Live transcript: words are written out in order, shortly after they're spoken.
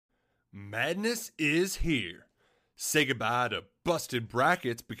Madness is here. Say goodbye to busted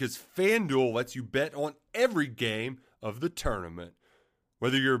brackets because FanDuel lets you bet on every game of the tournament.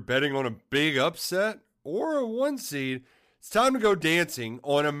 Whether you're betting on a big upset or a one seed, it's time to go dancing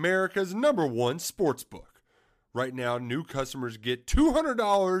on America's #1 sportsbook. Right now, new customers get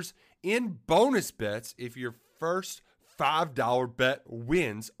 $200 in bonus bets if your first $5 bet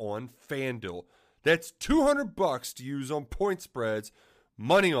wins on FanDuel. That's $200 to use on point spreads,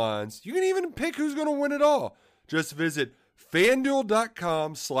 money lines. You can even pick who's going to win it all. Just visit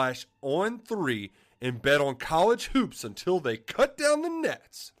FanDuel.com/on3 and bet on college hoops until they cut down the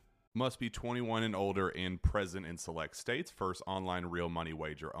nets. Must be 21 and older and present in select states. First online real money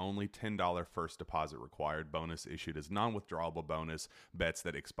wager only. $10 first deposit required. Bonus issued as non-withdrawable bonus. Bets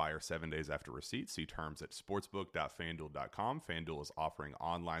that expire 7 days after receipt. See terms at sportsbook.fanduel.com. FanDuel is offering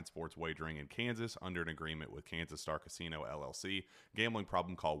online sports wagering in Kansas under an agreement with Kansas Star Casino, LLC. Gambling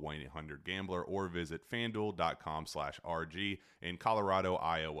problem? Call 1-800-GAMBLER or visit fanduel.com/RG in Colorado,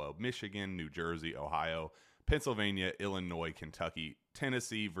 Iowa, Michigan, New Jersey, Ohio, Pennsylvania, Illinois, Kentucky,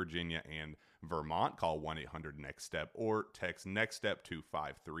 Tennessee, Virginia, and Vermont. Call 1-800-NEXT-STEP or text NEXT-STEP to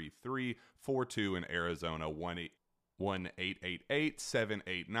 53342 in Arizona,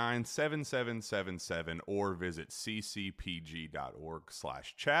 1-888-789-7777 or visit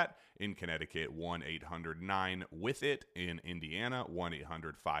ccpg.org/chat. In Connecticut, 1-800-9-WITH-IT. In Indiana,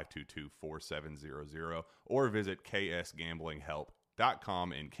 1-800-522-4700 or visit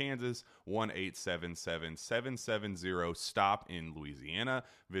ksgamblinghelp.com. In Kansas, 1-877-770-STOP in Louisiana.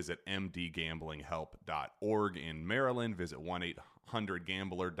 Visit mdgamblinghelp.org in Maryland. Visit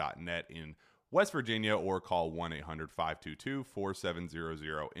 1-800-gambler.net in West Virginia or call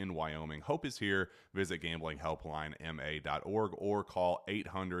 1-800-522-4700 in Wyoming. Hope is here. Visit gamblinghelplinema.org or call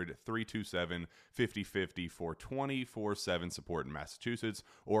 800-327-5050 for 24/7 support in Massachusetts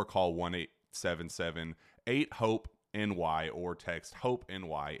or call 1-877-8-HOPE NY or text Hope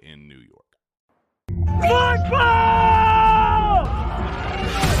NY in New York. Football!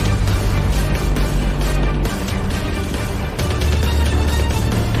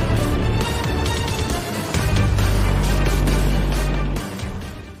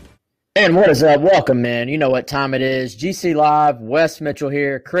 And what is up? Welcome, man. You know what time it is. GC Live, Wes Mitchell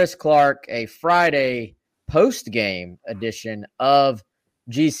here, Chris Clark, a Friday post-game edition of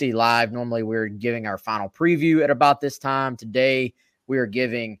GC Live. Normally we're giving our final preview at about this time. Today we are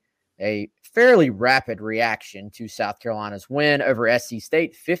giving a fairly rapid reaction to South Carolina's win over SC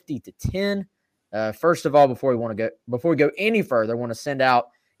State, 50-10. First of all, before we go any further, I want to send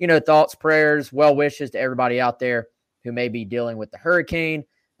out, thoughts, prayers, well wishes to everybody out there who may be dealing with the hurricane.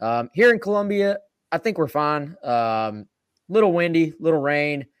 Here in Columbia, I think we're fine. Little windy, little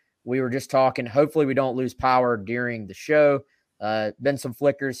rain. We were just talking. Hopefully we don't lose power during the show. Been some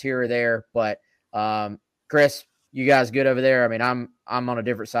flickers here or there, but Chris, you guys good over there? I mean, I'm on a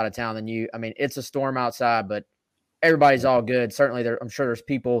different side of town than you. I mean, it's a storm outside, but everybody's all good. Certainly, I'm sure there's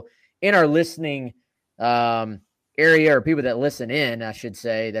people in our listening area or people that listen in, I should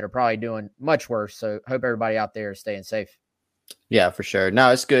say, that are probably doing much worse. So hope everybody out there is staying safe. Yeah, for sure. No,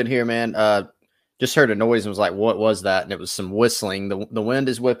 it's good here, man. Just heard a noise and was like, what was that? And it was some whistling. The wind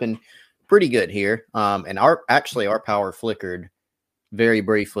is whipping pretty good here. And our power flickered very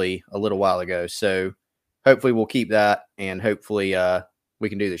briefly a little while ago. So hopefully we'll keep that and hopefully we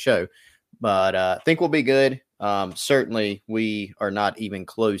can do the show. But I think we'll be good. Certainly we are not even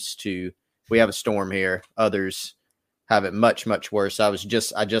close to, we have a storm here. Others have it much, much worse. I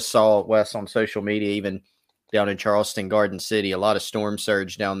just saw Wes on social media, even down in Charleston, Garden City, a lot of storm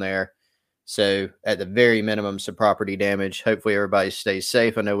surge down there. So at the very minimum, some property damage. Hopefully everybody stays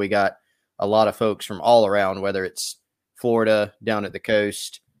safe. I know we got a lot of folks from all around, whether it's Florida, down at the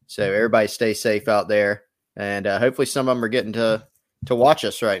coast. So everybody stay safe out there. And hopefully some of them are getting to watch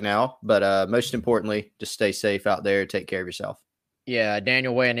us right now. But most importantly, just stay safe out there. Take care of yourself. Yeah,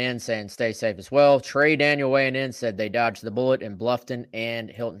 Daniel weighing in saying stay safe as well. Trey Daniel weighing in said they dodged the bullet in Bluffton and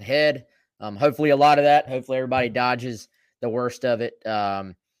Hilton Head. Hopefully a lot of that. Hopefully everybody dodges the worst of it.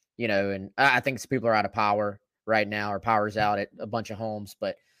 And I think some people are out of power right now, or power's out at a bunch of homes.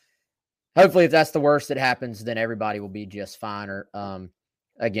 But hopefully if that's the worst that happens, then everybody will be just fine. Or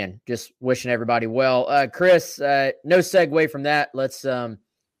again, just wishing everybody well. Chris, no segue from that. Let's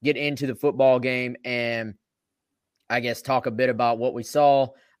get into the football game and I guess talk a bit about what we saw.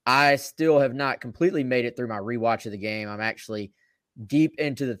 I still have not completely made it through my rewatch of the game. I'm actually deep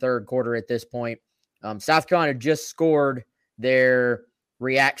into the third quarter at this point. South Carolina just scored their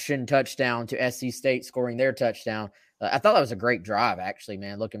reaction touchdown to SC State scoring their touchdown. I thought that was a great drive, actually,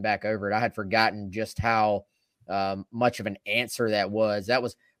 man, looking back over it. I had forgotten just how much of an answer that was. That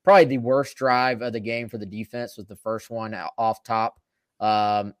was probably the worst drive of the game for the defense was the first one off top,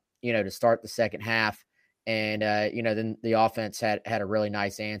 to start the second half. And, then the offense had a really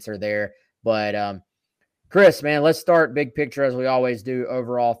nice answer there. But, Chris, man, let's start big picture as we always do.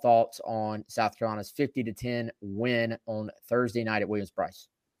 Overall thoughts on South Carolina's 50-10 win on Thursday night at Williams-Brice.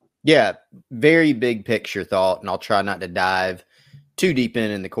 Yeah, very big picture thought, and I'll try not to dive too deep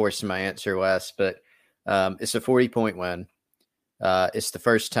in the course of my answer, Wes, but it's a 40-point win. It's the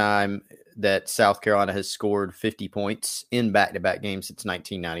first time that South Carolina has scored 50 points in back-to-back games since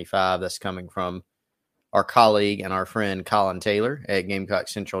 1995. That's coming from our colleague and our friend Colin Taylor at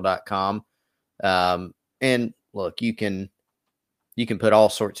GamecockCentral.com. And look, you can put all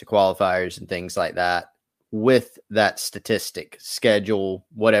sorts of qualifiers and things like that with that statistic, schedule,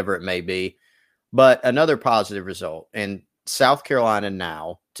 whatever it may be. But another positive result. And South Carolina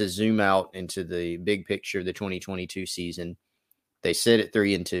now, to zoom out into the big picture of the 2022 season, they sit at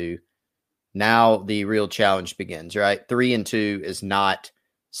 3-2. Now the real challenge begins, right? 3-2 is not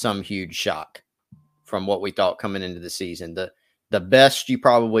some huge shock from what we thought coming into the season. The best you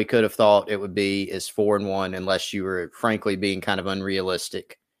probably could have thought it would be is 4-1, unless you were frankly being kind of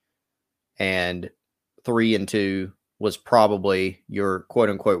unrealistic. And 3-2 was probably your quote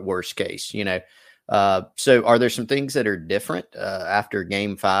unquote worst case, So are there some things that are different after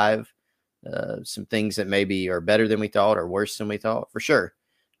game 5? Some things that maybe are better than we thought or worse than we thought? For sure.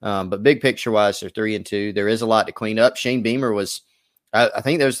 But big picture wise, they're 3-2. There is a lot to clean up. Shane Beamer was, I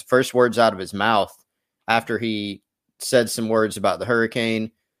think those the first words out of his mouth after he said some words about the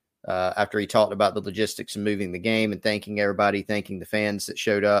hurricane, after he talked about the logistics of moving the game and thanking everybody, thanking the fans that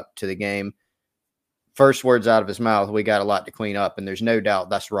showed up to the game. First words out of his mouth, we got a lot to clean up, and there's no doubt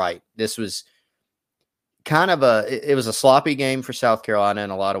that's right. This was kind of it was a sloppy game for South Carolina in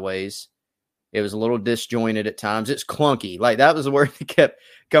a lot of ways. It was a little disjointed at times. It's clunky. Like, that was the word that kept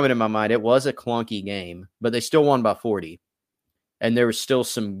coming in my mind. It was a clunky game, but they still won by 40. And there was still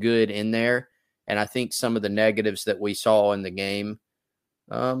some good in there. And I think some of the negatives that we saw in the game,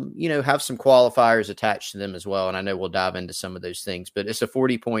 have some qualifiers attached to them as well. And I know we'll dive into some of those things, but it's a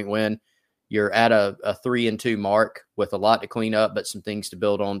 40-point win. You're at a 3-2 mark with a lot to clean up, but some things to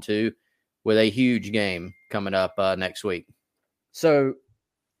build on too, with a huge game coming up next week. So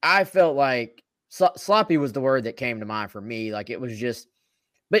I felt like sloppy was the word that came to mind for me. Like, it was just,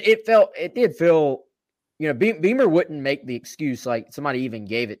 but it did feel, Beamer wouldn't make the excuse. Like, somebody even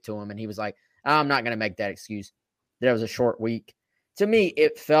gave it to him and he was like, I'm not going to make that excuse. That was a short week. To me,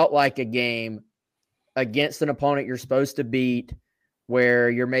 it felt like a game against an opponent you're supposed to beat,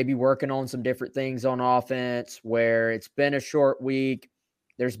 where you're maybe working on some different things on offense, where it's been a short week.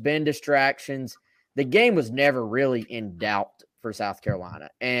 There's been distractions. The game was never really in doubt for South Carolina.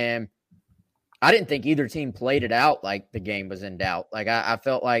 And I didn't think either team played it out like the game was in doubt. Like, I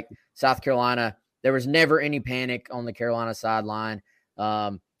felt like South Carolina, there was never any panic on the Carolina sideline.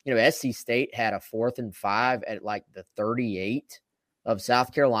 SC State had a 4th and 5 at like the 38 of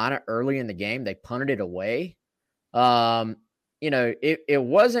South Carolina early in the game. They punted it away. It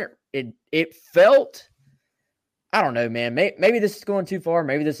felt, I don't know, man, maybe this is going too far.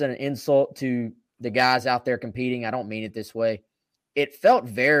 Maybe this is an insult to the guys out there competing. I don't mean it this way. It felt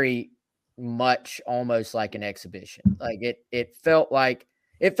very much almost like an exhibition. Like, it felt like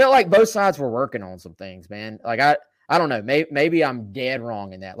both sides were working on some things, man. Like, I don't know. Maybe I'm dead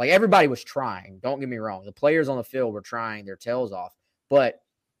wrong in that. Like, everybody was trying. Don't get me wrong. The players on the field were trying their tails off. But,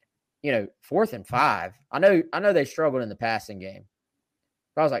 4th and 5. I know they struggled in the passing game.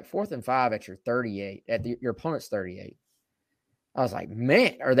 But I was like, 4th and 5 at your 38, your opponent's 38. I was like,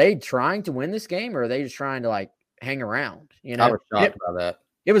 man, are they trying to win this game, or are they just trying to, like, hang around? I was shocked by that.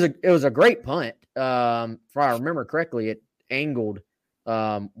 It was a great punt. If I remember correctly, it angled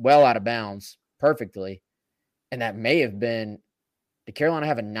well out of bounds perfectly. And that may have been, did Carolina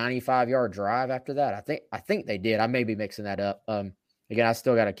have a 95-yard drive after that? I think they did. I may be mixing that up. Again, I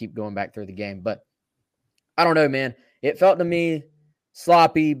still got to keep going back through the game, but I don't know, man. It felt to me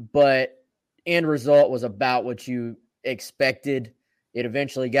sloppy, but end result was about what you expected. It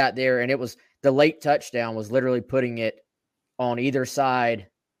eventually got there, and it was the late touchdown was literally putting it on either side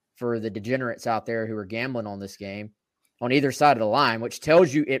for the degenerates out there who are gambling on this game, on either side of the line, which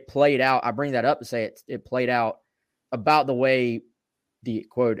tells you it played out. I bring that up to say it played out about the way the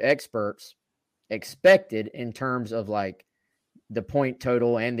quote experts expected in terms of like the point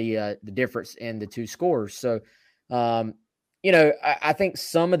total and the difference in the two scores. So, I think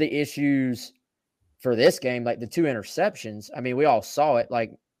some of the issues for this game, like the 2 interceptions, I mean, we all saw it.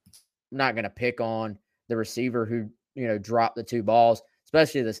 Like, I'm not going to pick on the receiver who, dropped the 2 balls,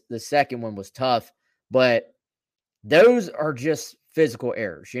 especially the second one was tough. But those are just physical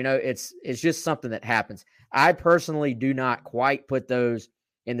errors. It's just something that happens. I personally do not quite put those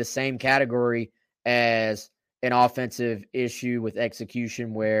in the same category as an offensive issue with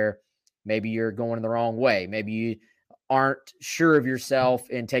execution where maybe you're going the wrong way. Maybe you aren't sure of yourself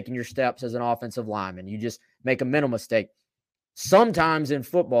in taking your steps as an offensive lineman. You just make a mental mistake. Sometimes in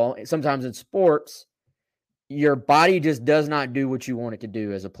football, sometimes in sports, your body just does not do what you want it to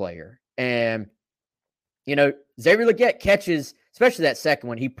do as a player. And, Xavier Legette catches, especially that second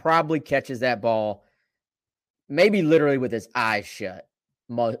one, he probably catches that ball maybe literally with his eyes shut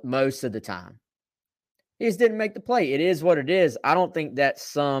most of the time. He just didn't make the play. It is what it is. I don't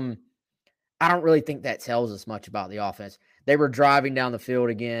really think that tells us much about the offense. They were driving down the field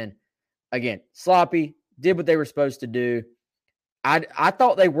again, sloppy, did what they were supposed to do. I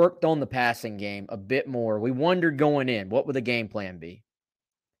thought they worked on the passing game a bit more. We wondered going in, what would the game plan be?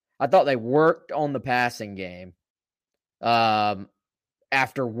 I thought they worked on the passing game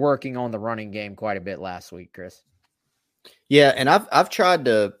after working on the running game quite a bit last week, Chris. Yeah, and I've tried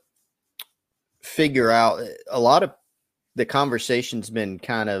to figure out, a lot of the conversation's been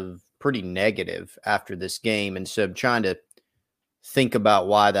kind of pretty negative after this game, and so I'm trying to think about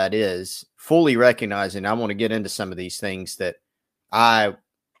why that is, fully recognizing I want to get into some of these things that I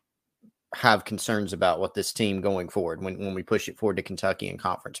have concerns about with this team going forward when we push it forward to Kentucky in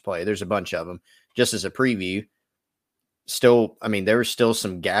conference play. There's a bunch of them. Just as a preview, there were still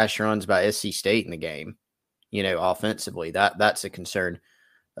some gash runs by SC State in the game, offensively. That's a concern.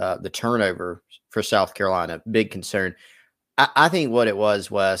 The turnover for South Carolina, big concern. I think what it was,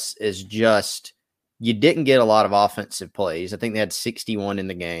 Wes, is just you didn't get a lot of offensive plays. I think they had 61 in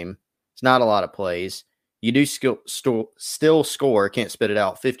the game. It's not a lot of plays. You do still score, can't spit it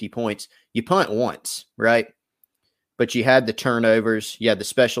out, 50 points. You punt once, right? But you had the turnovers. You had the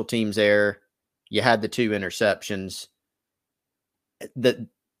special teams error. You had the 2 interceptions.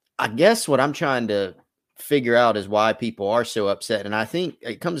 I guess what I'm trying to figure out is why people are so upset. And I think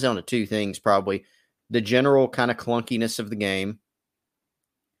it comes down to 2 things, probably. The general kind of clunkiness of the game,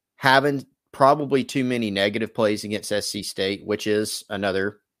 having probably too many negative plays against SC State, which is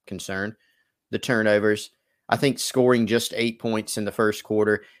another concern. The turnovers, I think scoring just 8 points in the first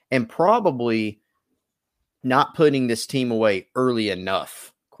quarter, and probably not putting this team away early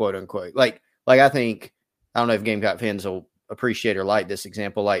enough, quote unquote. Like I think, I don't know if Gamecock fans will appreciate or like this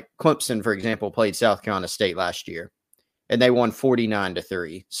example. Like Clemson, for example, played South Carolina State last year, and they won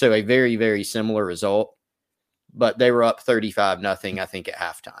 49-3. So a very, very similar result, but they were up 35-0, I think, at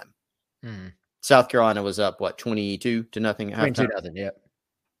halftime. South Carolina was up, 22-0 at halftime? 22-0, yeah.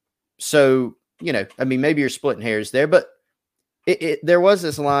 So, maybe you're splitting hairs there, but there was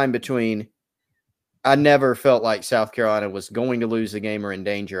this line between, I never felt like South Carolina was going to lose the game or in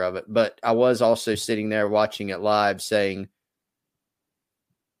danger of it, but I was also sitting there watching it live saying,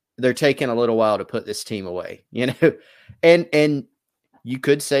 they're taking a little while to put this team away, and you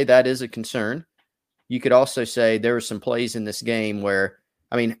could say that is a concern. You could also say there were some plays in this game where,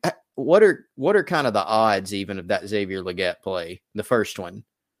 what are kind of the odds even of that Xavier Legette play, the first one,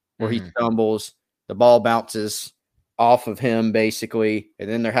 where he stumbles, the ball bounces off of him basically, and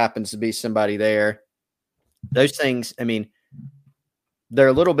then there happens to be somebody there. Those things, they're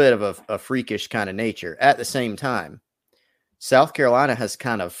a little bit of a freakish kind of nature. At the same time, South Carolina has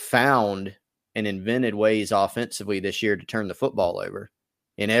kind of found and invented ways offensively this year to turn the football over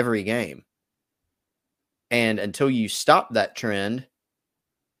in every game. And until you stop that trend,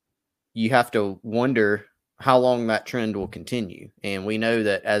 you have to wonder how long that trend will continue. And we know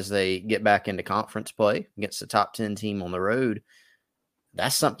that as they get back into conference play against the top 10 team on the road,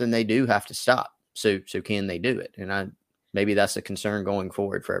 that's something they do have to stop. So can they do it? And maybe that's a concern going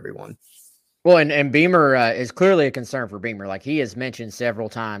forward for everyone. Well, and Beamer is clearly a concern for Beamer. Like he has mentioned several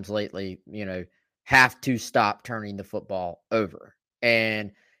times lately, have to stop turning the football over.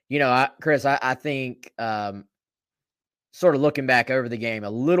 And, Chris, I think sort of looking back over the game a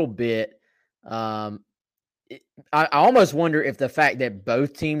little bit, I almost wonder if the fact that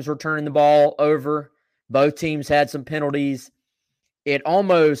both teams were turning the ball over, both teams had some penalties, it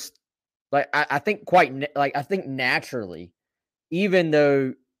almost I think naturally, even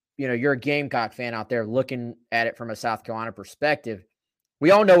though, you're a Gamecock fan out there looking at it from a South Carolina perspective, we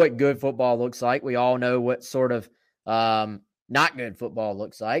all know what good football looks like. We all know what sort of not good football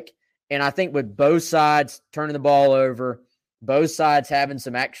looks like. And I think with both sides turning the ball over, both sides having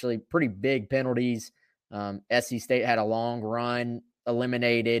some actually pretty big penalties, SC State had a long run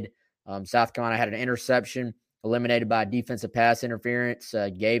eliminated. South Carolina had an interception eliminated by defensive pass interference,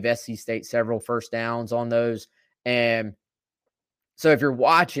 gave SC State several first downs on those. And so if you're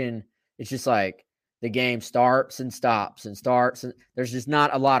watching, it's just like, the game starts and stops and starts, and there's just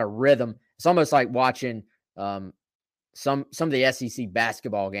not a lot of rhythm. It's almost like watching some of the SEC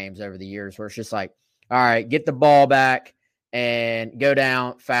basketball games over the years, where it's just like, all right, get the ball back and go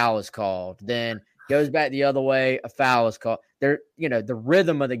down, foul is called. Then goes back the other way, a foul is called. There, the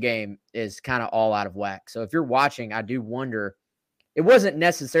rhythm of the game is kind of all out of whack. So if you're watching, I do wonder. It wasn't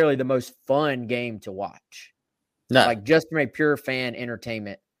necessarily the most fun game to watch, like just from a pure fan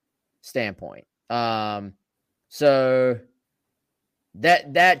entertainment standpoint. So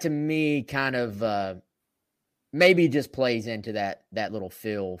that to me kind of maybe just plays into that little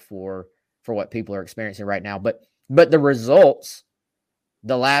feel for what people are experiencing right now. But the results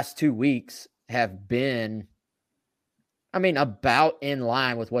the last 2 weeks have been, I mean, about in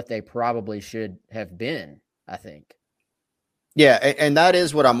line with what they probably should have been, I think. Yeah, and that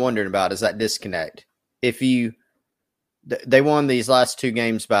is what I'm wondering about, is that disconnect. If they won these last 2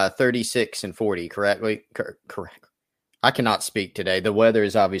 games by 36 and 40, correctly? Correct. I cannot speak today. The weather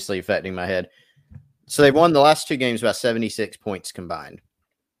is obviously affecting my head. So they won the last 2 games by 76 points combined.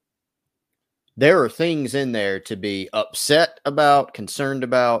 There are things in there to be upset about, concerned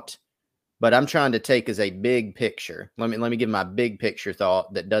about, but I'm trying to take as a big picture. Let me give my big picture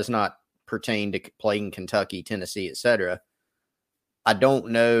thought that does not pertain to playing Kentucky, Tennessee, etc. I don't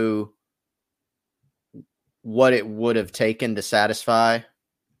know what it would have taken to satisfy.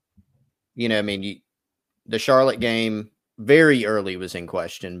 The Charlotte game very early was in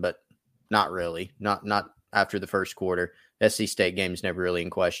question, but not really. Not after the first quarter. SC State game's never really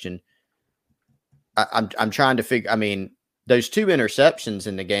in question. I'm trying to figure. I mean, those 2 interceptions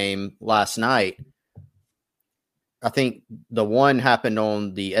in the game last night, I think the one happened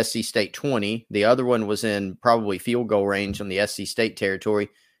on the SC State 20. The other one was in probably field goal range on the SC State territory.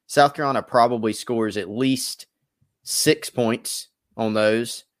 South Carolina probably scores at least 6 points on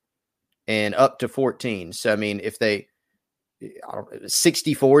those and up to 14. So, I mean, if they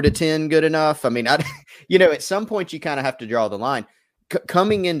 64-10 good enough? I mean, at some point you kind of have to draw the line.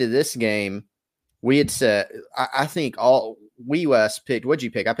 Coming into this game, we had said, I think Wes picked, what'd you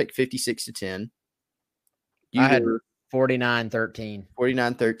pick? I picked 56-10. I had 49-13.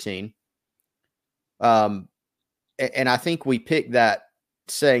 49-13. And I think we picked that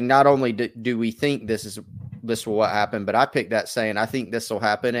saying not only do we think this will what happen, but I picked that saying I think this will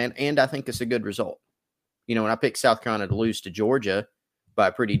happen, and I think it's a good result. When I picked South Carolina to lose to Georgia by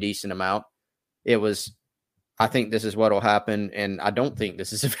a pretty decent amount, it was, I think this is what will happen, and I don't think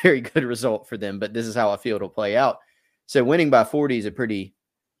this is a very good result for them, but this is how I feel it'll play out. So winning by 40 is a pretty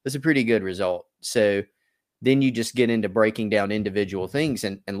good result. So then you just get into breaking down individual things.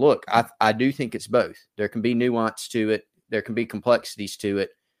 And look, I do think it's both. There can be nuance to it. There can be complexities to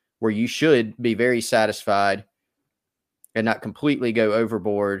it where you should be very satisfied and not completely go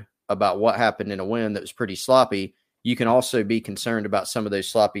overboard about what happened in a win that was pretty sloppy. You can also be concerned about some of those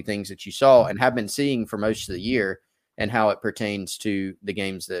sloppy things that you saw and have been seeing for most of the year and how it pertains to the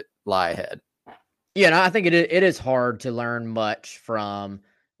games that lie ahead. Yeah, and I think it is hard to learn much from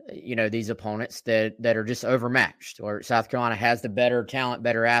these opponents that are just overmatched, or South Carolina has the better talent,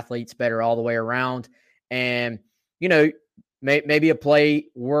 better athletes, better all the way around. And, maybe a play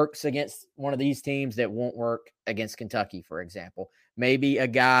works against one of these teams that won't work against Kentucky, for example. Maybe a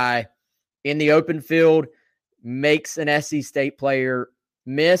guy in the open field makes an SC State player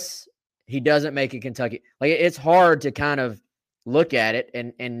miss. He doesn't make a Kentucky. Like, it's hard to kind of look at it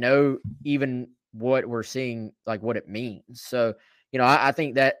and know even what we're seeing, like what it means. So, I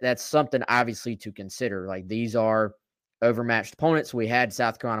think that's something obviously to consider. Like, these are overmatched opponents. We had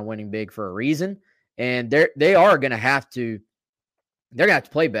South Carolina winning big for a reason, and they are going to have to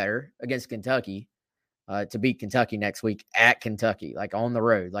play better against Kentucky to beat Kentucky next week at Kentucky, like on the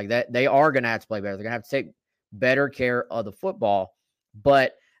road, like that. They are going to have to play better. They're going to have to take better care of the football.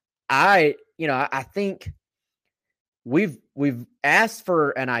 But I think we've asked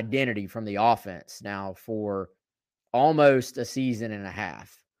for an identity from the offense now for almost a season and a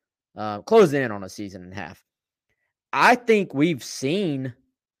half, closing in on a season and a half. I think we've seen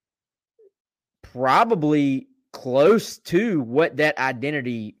probably close to what that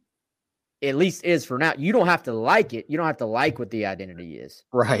identity at least is for now. You don't have to like it. You don't have to like what the identity is.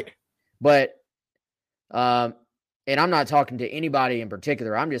 Right. But, and I'm not talking to anybody in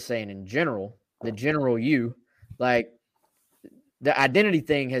particular. I'm just saying in general, the general you, like, the identity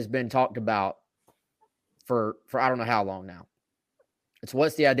thing has been talked about for I don't know how long now. It's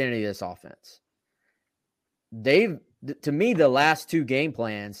what's the identity of this offense? To me, the last 2 game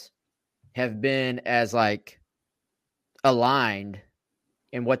plans have been as like aligned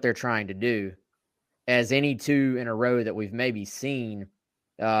in what they're trying to do as any 2 in a row that we've maybe seen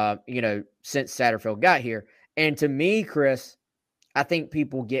since Satterfield got here. And to me, Chris, I think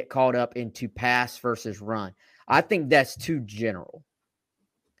people get caught up into pass versus run. I think that's too general.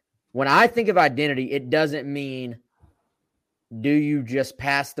 When I think of identity, it doesn't mean do you just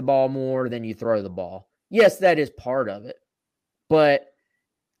pass the ball more than you throw the ball. Yes, that is part of it. But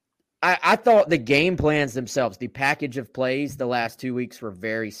I thought the game plans themselves, the package of plays the last 2 weeks were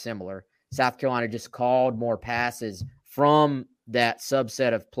very similar. South Carolina just called more passes from that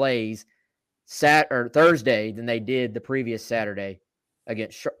subset of plays Thursday than they did the previous Saturday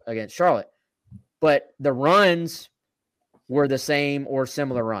against Charlotte. But the runs were the same or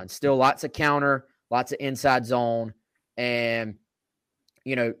similar runs. Still lots of counter, lots of inside zone, and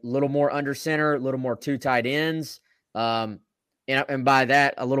a little more under center, a little more two tight ends. And by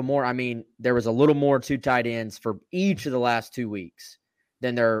that, a little more, I mean, there was a little more two tight ends for each of the last 2 weeks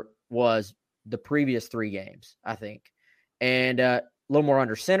than there was the previous 3 games, I think. And a little more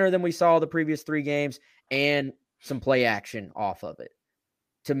under center than we saw the previous 3 games, and some play action off of it.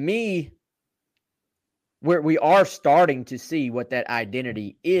 To me, we are starting to see what that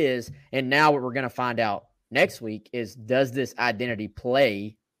identity is. And now what we're going to find out next week is, does this identity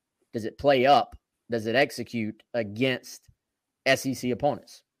play? Does it play up? Does it execute against SEC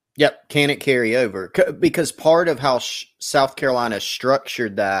opponents? Yep. Can it carry over? Because part of how South Carolina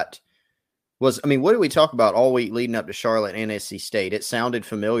structured that was, I mean, what did we talk about all week leading up to Charlotte and SC State? It sounded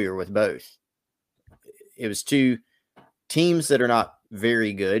familiar with both. It was 2 teams that are not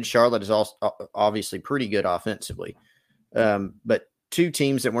very good. Charlotte is also obviously pretty good offensively. But 2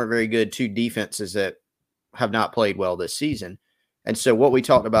 teams that weren't very good, 2 defenses that have not played well this season. And so what we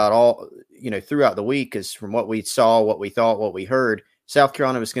talked about all, throughout the week is, from what we saw, what we thought, what we heard, South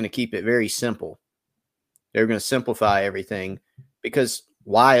Carolina was going to keep it very simple. They were going to simplify everything, because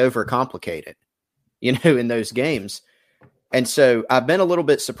why overcomplicate it, in those games? And so I've been a little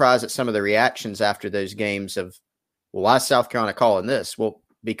bit surprised at some of the reactions after those games of, well, why is South Carolina calling this? Well,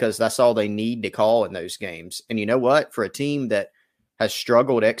 because that's all they need to call in those games. And you know what? For a team that has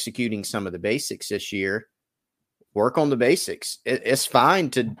struggled executing some of the basics this year, work on the basics. It's fine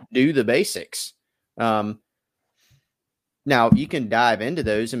to do the basics. Now you can dive into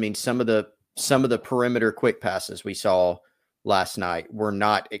those. I mean, some of the perimeter quick passes we saw last night were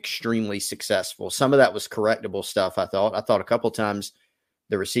not extremely successful. Some of that was correctable stuff. I thought a couple times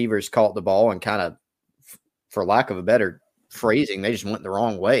the receivers caught the ball and kind of, for lack of a better phrasing, they just went the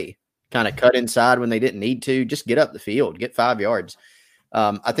wrong way, kind of cut inside when they didn't need to. Just get up the field, get 5 yards.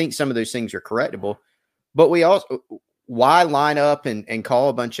 I think some of those things are correctable. But we also, why line up and call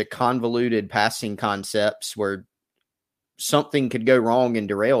a bunch of convoluted passing concepts where something could go wrong and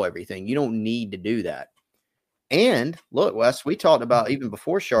derail everything? You don't need to do that. And look, Wes, we talked about even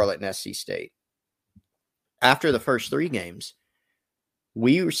before Charlotte and SC State, after the first 3 games,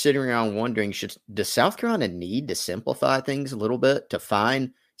 we were sitting around wondering, does South Carolina need to simplify things a little bit to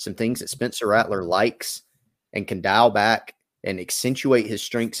find some things that Spencer Rattler likes and can dial back and accentuate his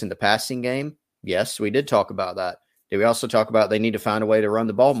strengths in the passing game? Yes, we did talk about that. Did we also talk about they need to find a way to run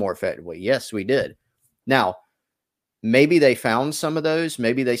the ball more effectively? Yes, we did. Now, maybe they found some of those.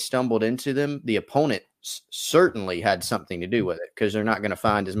 Maybe they stumbled into them. The opponent certainly had something to do with it, because they're not going to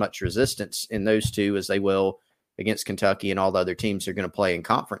find as much resistance in those 2 as they will against Kentucky and all the other teams they're going to play in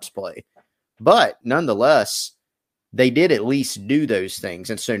conference play. But nonetheless, they did at least do those things.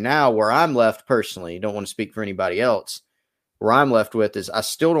 And so now where I'm left personally, don't want to speak for anybody else, where I'm left with is I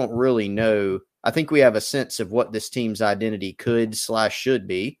still don't really know. I think we have a sense of what this team's identity could/should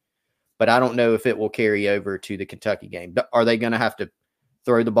be, but I don't know if it will carry over to the Kentucky game. Are they going to have to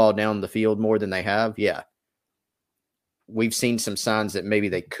throw the ball down the field more than they have? Yeah. We've seen some signs that maybe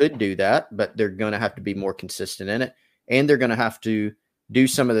they could do that, but they're going to have to be more consistent in it. And they're going to have to do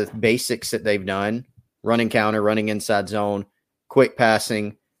some of the basics that they've done: running counter, running inside zone, quick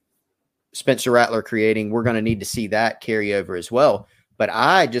passing, Spencer Rattler creating. We're going to need to see that carry over as well. But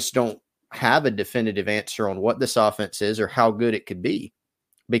I just don't have a definitive answer on what this offense is or how good it could be,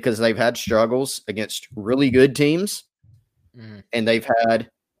 because they've had struggles against really good teams, and they've had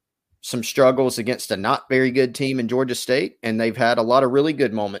some struggles against a not very good team in Georgia State, and they've had a lot of really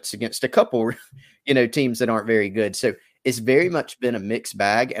good moments against a couple, teams that aren't very good. So it's very much been a mixed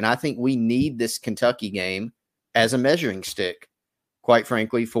bag, and I think we need this Kentucky game as a measuring stick, quite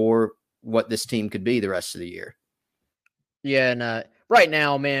frankly, for what this team could be the rest of the year. Yeah, and right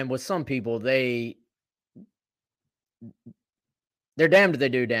now, man, with some people, they're damned if they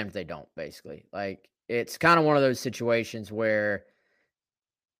do, damned if they don't, basically. Like, it's kind of one of those situations where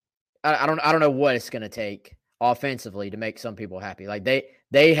I don't know what it's going to take offensively to make some people happy. Like they've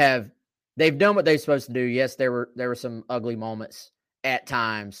done what they're supposed to do. Yes, there were some ugly moments at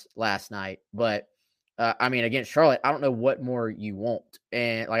times last night. But, I mean, against Charlotte, I don't know what more you want.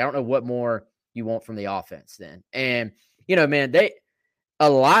 And, like, I don't know what more you want from the offense then. And, you know, man, a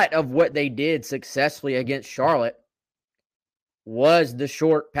lot of what they did successfully against Charlotte was the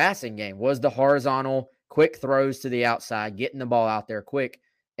short passing game, was the horizontal quick throws to the outside, getting the ball out there quick.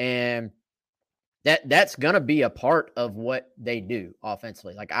 And that's going to be a part of what they do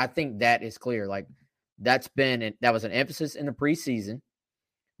offensively. Like, I think that is clear. Like, that was an emphasis in the preseason.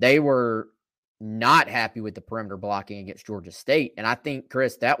 They were not happy with the perimeter blocking against Georgia State. And I think,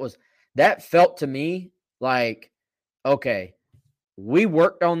 Chris, that felt to me like, okay, we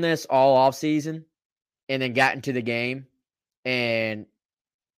worked on this all offseason and then got into the game, and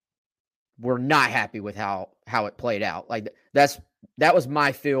we're not happy with how it played out. Like, that was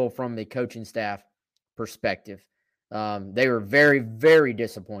my feel from the coaching staff perspective. They were very, very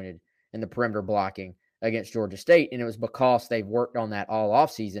disappointed in the perimeter blocking against Georgia State, and it was because they've worked on that all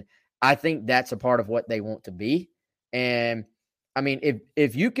offseason. I think that's a part of what they want to be. And, I mean,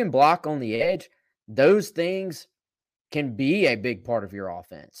 if you can block on the edge, those things can be a big part of your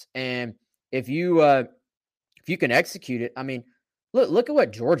offense. And if you can execute it, I mean, look at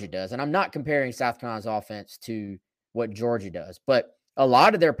what Georgia does. And I'm not comparing South Carolina's offense to what Georgia does, but a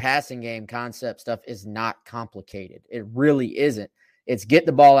lot of their passing game concept stuff is not complicated. It really isn't. It's get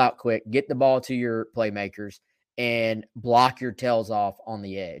the ball out quick, get the ball to your playmakers, and block your tails off on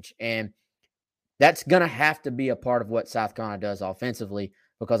the edge. And that's going to have to be a part of what South Carolina does offensively,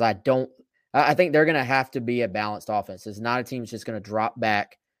 because I think they're going to have to be a balanced offense. It's not a team that's just going to drop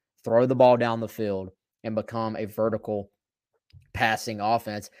back, throw the ball down the field, and become a vertical passing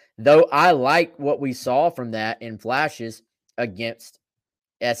offense. Though I like what we saw from that in flashes against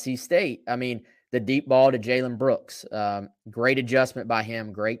SC State. I mean, the deep ball to Jalen Brooks, great adjustment by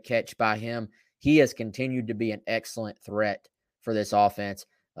him, great catch by him. He has continued to be an excellent threat for this offense.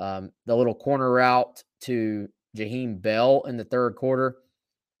 The little corner route to Jaheim Bell in the third quarter,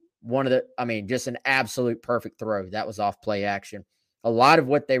 just an absolute perfect throw. That was off play action. A lot of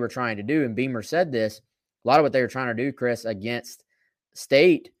what they were trying to do, and Beamer said this, a lot of what they were trying to do, Chris, against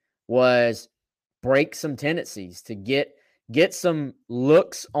State was break some tendencies to get some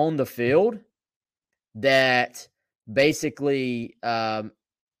looks on the field that basically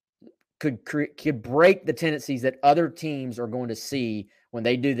could break the tendencies that other teams are going to see when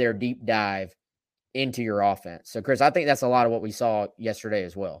they do their deep dive into your offense. So, Chris, I think that's a lot of what we saw yesterday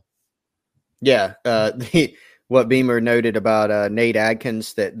as well. Yeah, what Beamer noted about Nate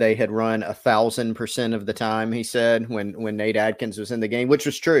Adkins, that they had run 1,000% of the time, he said, when Nate Adkins was in the game, which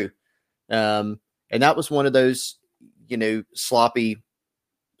was true. And that was one of those, sloppy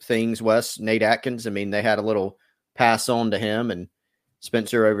things, Wes. Nate Adkins, I mean, they had a little pass on to him and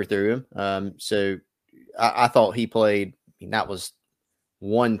Spencer overthrew him. So I thought he played, that was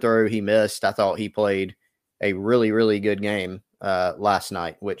one throw he missed. I thought he played a really, really good game last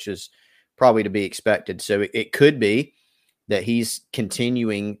night, which is probably to be expected. So it could be that he's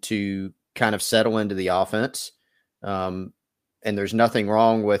continuing to kind of settle into the offense. And there's nothing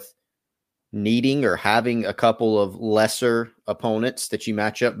wrong with needing or having a couple of lesser opponents that you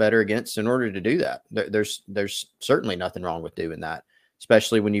match up better against in order to do that. There's certainly nothing wrong with doing that,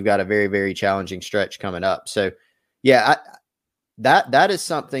 especially when you've got a very, very challenging stretch coming up. So yeah, that is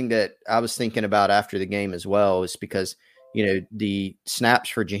something that I was thinking about after the game as well, is because, the snaps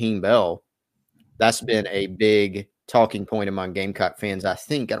for Jaheim Bell, that's been a big talking point among Gamecock fans. I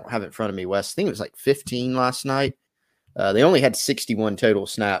don't have it in front of me, Wes. I think it was like 15 last night. They only had 61 total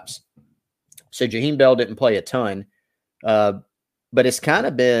snaps. So Jaheim Bell didn't play a ton. But it's kind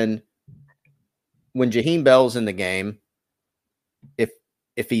of been, when Jaheim Bell's in the game,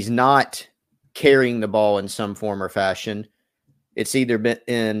 if he's not carrying the ball in some form or fashion, it's either been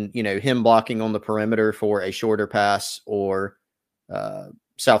in, him blocking on the perimeter for a shorter pass or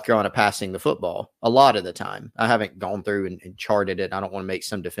South Carolina passing the football a lot of the time. I haven't gone through and charted it. I don't want to make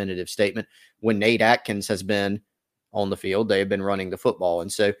some definitive statement. When Nate Adkins has been on the field, they have been running the football.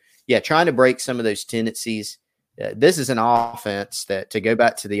 And so, yeah, trying to break some of those tendencies. This is an offense that, to go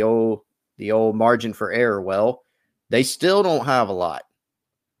back to the old margin for error, well, they still don't have a lot.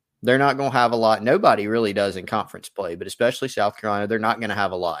 They're not going to have a lot. Nobody really does in conference play, but especially South Carolina, they're not going to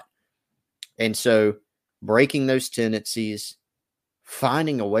have a lot. And so breaking those tendencies,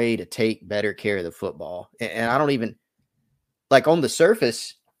 finding a way to take better care of the football. And I don't even, like, on the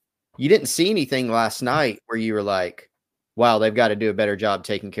surface, you didn't see anything last night where you were like, wow, they've got to do a better job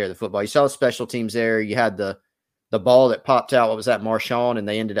taking care of the football. You saw special teams there. You had the ball that popped out. What was that, Marshawn? And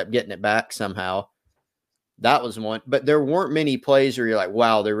they ended up getting it back somehow. That was one. But there weren't many plays where you're like,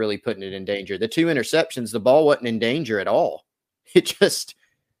 wow, they're really putting it in danger. The 2 interceptions, the ball wasn't in danger at all.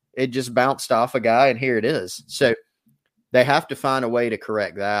 It just bounced off a guy, and here it is. So they have to find a way to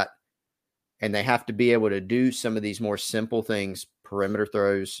correct that, and they have to be able to do some of these more simple things, perimeter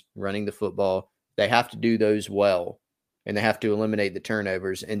throws, running the football. They have to do those well, and they have to eliminate the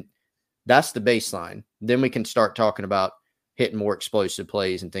turnovers, and that's the baseline. Then we can start talking about hitting more explosive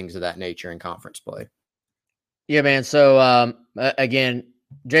plays and things of that nature in conference play. Yeah, man. So, again,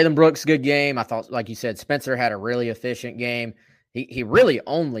 Jalen Brooks, good game. I thought, like you said, Spencer had a really efficient game. He really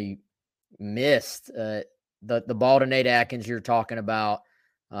only missed the ball to Nate Atkins you're talking about.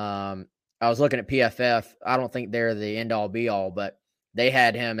 I was looking at PFF. I don't think they're the end-all, be-all, but they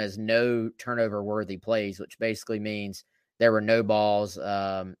had him as no turnover-worthy plays, which basically means there were no balls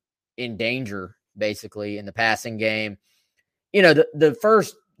in danger, basically, in the passing game. You know, the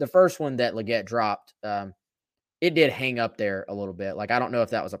first one that Leggett dropped, it did hang up there a little bit. Like, I don't know if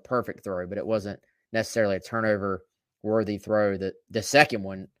that was a perfect throw, but it wasn't necessarily a turnover-worthy throw. The second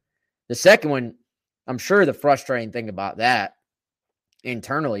one, I'm sure the frustrating thing about that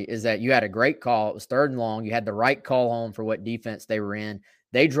internally is that you had a great call. It was 3rd and long. You had the right call home for what defense they were in.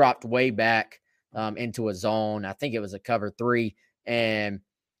 They dropped way back into a zone. I think it was a cover 3, and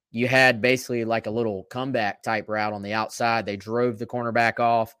you had basically like a little comeback type route on the outside. They drove the cornerback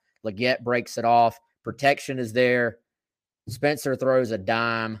off. Leggett breaks it off. Protection is there. Spencer throws a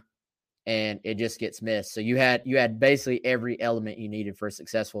dime, and it just gets missed. So you had basically every element you needed for a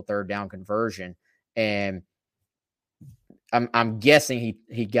successful 3rd down conversion. And I'm guessing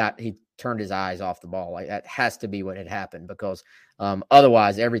he turned his eyes off the ball. Like, that has to be what had happened, because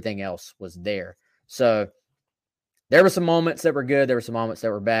otherwise everything else was there. So there were some moments that were good. There were some moments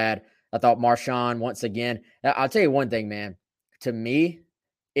that were bad. I thought Marshawn, once again, I'll tell you one thing, man. To me,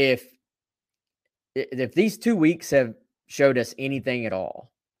 if these 2 weeks have showed us anything at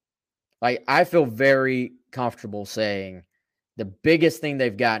all, like, I feel very comfortable saying the biggest thing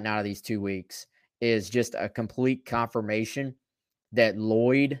they've gotten out of these 2 weeks is just a complete confirmation that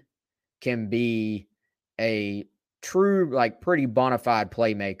Lloyd can be a true, like, pretty bona fide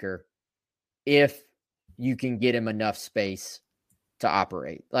playmaker if you can get him enough space to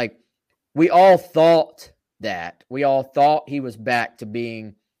operate. Like, we all thought that. We all thought he was back to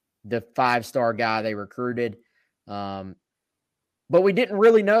being the 5-star guy they recruited. But we didn't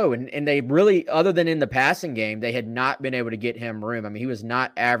really know. And they really, other than in the passing game, they had not been able to get him room. I mean, he was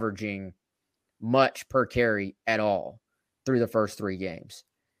not averaging much per carry at all through the first 3 games.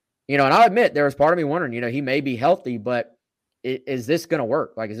 You know, and I'll admit there was part of me wondering, you know, he may be healthy, but is this going to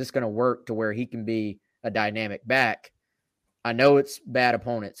work? Like, is this going to work to where he can be a dynamic back? I know it's bad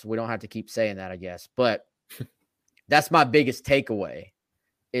opponents. We don't have to keep saying that, I guess. But that's my biggest takeaway,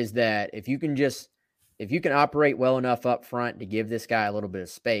 is that if you can operate well enough up front to give this guy a little bit of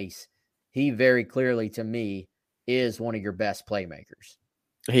space, he very clearly, to me, is one of your best playmakers.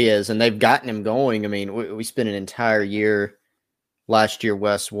 He is, and they've gotten him going. I mean, we spent an entire year last year,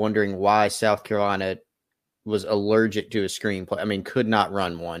 Wes, wondering why South Carolina was allergic to a screenplay. I mean, could not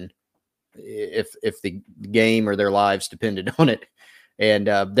run one if the game or their lives depended on it. And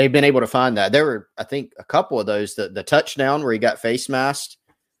they've been able to find that. There were, I think, a couple of those. The touchdown where he got face masked,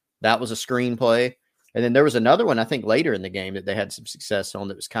 that was a screenplay. And then there was another one, I think, later in the game that they had some success on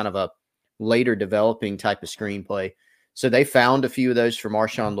that was kind of a later developing type of screenplay. So they found a few of those for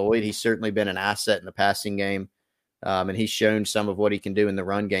Marshawn Lloyd. He's certainly been an asset in the passing game, and he's shown some of what he can do in the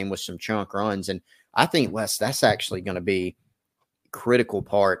run game with some chunk runs. And I think, Wes, that's actually going to be a critical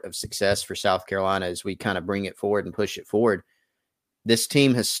part of success for South Carolina as we kind of bring it forward and push it forward. This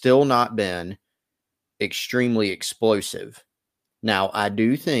team has still not been extremely explosive. Now, I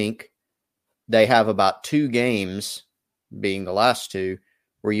do think they have about 2 games, being the last 2,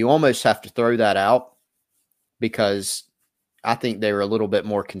 where you almost have to throw that out, because I think they were a little bit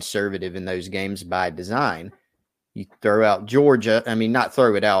more conservative in those games by design. You throw out Georgia. I mean, not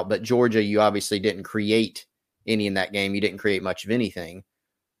throw it out, but Georgia, you obviously didn't create any in that game. You didn't create much of anything.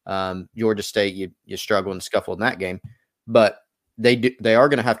 Georgia State, you struggled and scuffled in that game. But they are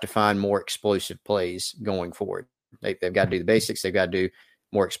going to have to find more explosive plays going forward. They've got to do the basics. They've got to do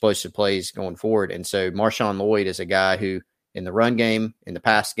more explosive plays going forward. And so Marshawn Lloyd is a guy who, in the run game, in the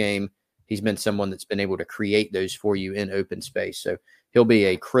pass game, he's been someone that's been able to create those for you in open space. So he'll be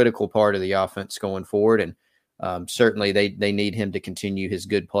a critical part of the offense going forward. And certainly they need him to continue his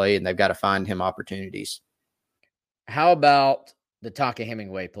good play, and they've got to find him opportunities. How about the Tonka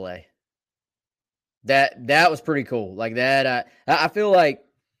Hemingway play? That was pretty cool. Like that, I feel like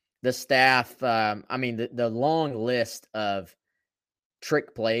the staff, the long list of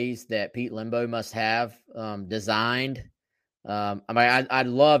trick plays that Pete Lembo must have designed. I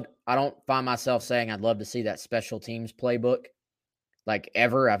don't find myself saying I'd love to see that special teams playbook like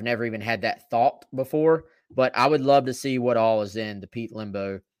ever. I've never even had that thought before, but I would love to see what all is in the Pete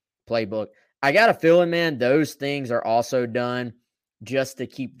Lembo playbook. I got a feeling, man, those things are also done just to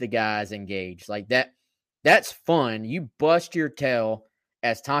keep the guys engaged. Like that's fun. You bust your tail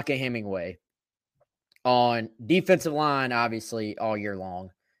as Tonka Hemingway on defensive line, obviously, all year long,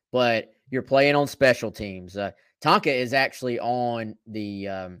 but you're playing on special teams. Tonka is actually on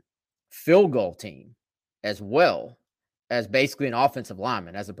the field goal team as well as basically an offensive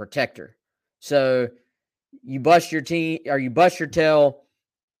lineman, as a protector. So you bust your tail.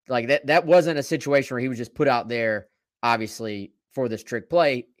 Like that wasn't a situation where he was just put out there, obviously, for this trick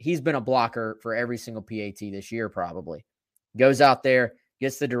play. He's been a blocker for every single PAT this year, probably. Goes out there,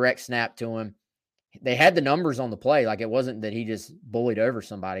 gets the direct snap to him. They had the numbers on the play. Like, it wasn't that he just bullied over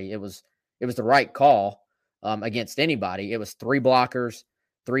somebody. It was the right call against anybody. It was 3 blockers,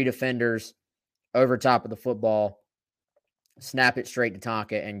 3 defenders over top of the football, snap it straight to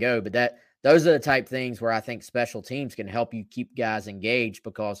Tonka and go. But those are the type things where I think special teams can help you keep guys engaged,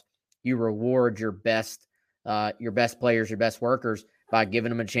 because you reward your best players, your best workers, by giving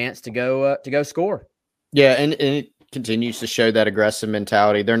them a chance to go score. Yeah, and it continues to show that aggressive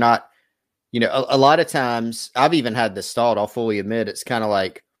mentality. They're not, a lot of times I've even had this thought. I'll fully admit it's kind of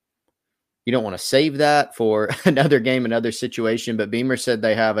like you don't want to save that for another game, another situation. But Beamer said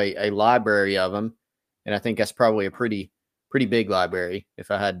they have a library of them, and I think that's probably a pretty big library. If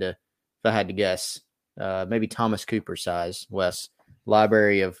I had to guess, maybe Thomas Cooper size, Wes,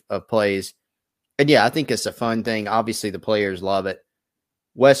 library of plays. And yeah, I think it's a fun thing. Obviously, the players love it.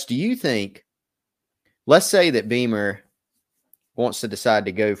 Wes, do you think, let's say that Beamer wants to decide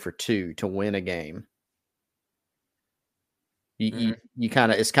to go for 2 to win a game. You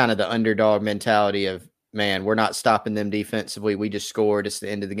kind of, it's kind of the underdog mentality of, man, we're not stopping them defensively. We just scored. It's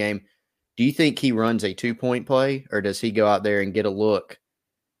the end of the game. Do you think he runs a 2-point play, or does he go out there and get a look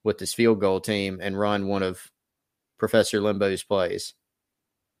with his field goal team and run one of Professor Lembo's plays?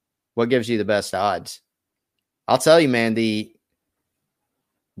 What gives you the best odds? I'll tell you, man, the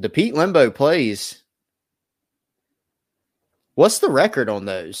Pete Lembo plays, what's the record on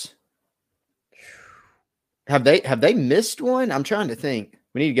those? Have they missed one? I'm trying to think.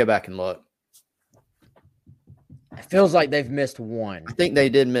 We need to go back and look. It feels like they've missed one. I think they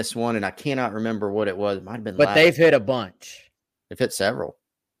did miss one, and I cannot remember what it was. It might have been But they've hit a bunch. They've hit several.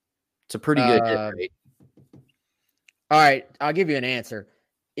 It's a pretty good hit rate. All right, I'll give you an answer.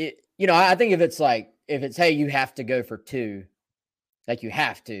 I think if it's, hey, you have to go for 2, like you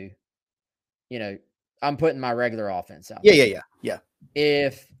have to, I'm putting my regular offense out. Yeah.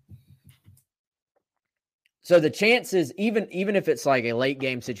 So the chances, even if it's like a late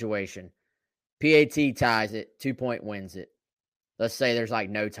game situation, PAT ties it, 2-point wins it. Let's say there's like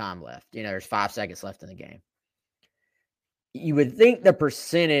no time left. There's 5 seconds left in the game. You would think the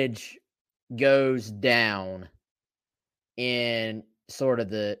percentage goes down in sort of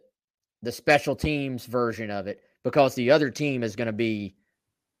the special teams version of it, because the other team is going to be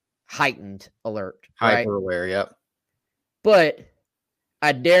heightened alert. Hyper aware, yep. But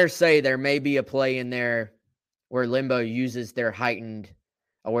I dare say there may be a play in there where Lembo uses their heightened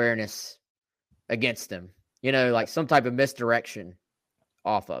awareness against them, like some type of misdirection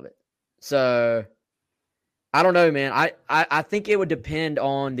off of it. So I don't know, man. I think it would depend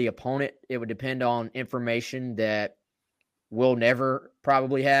on the opponent. It would depend on information that we'll never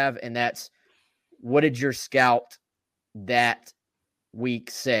probably have. And that's, what did your scout that week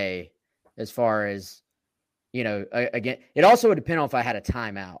say as far as, again, it also would depend on if I had a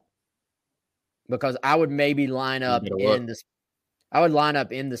timeout, because I would maybe line up in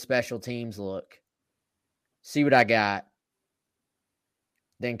the special teams look, see what I got,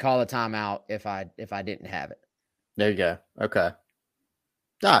 then call a timeout if I didn't have it. There you go. Okay.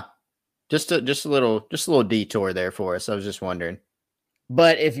 Just a little detour there for us. I was just wondering.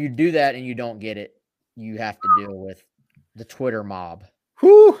 But if you do that and you don't get it, you have to deal with the Twitter mob.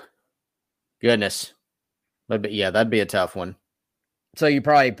 Whew. Goodness. But yeah, that'd be a tough one. So you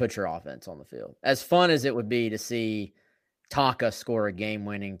probably put your offense on the field. As fun as it would be to see Tonka score a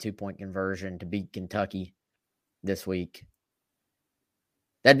game-winning 2-point conversion to beat Kentucky this week,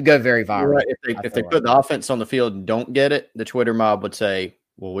 that'd go very viral. Right. If they put the offense on the field and don't get it, the Twitter mob would say,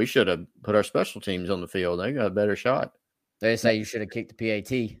 well, we should have put our special teams on the field. They got a better shot. They say you should have kicked the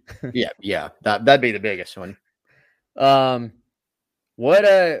PAT. Yeah. That'd be the biggest one. What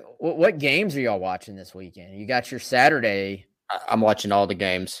games are y'all watching this weekend? You got your Saturday. I'm watching all the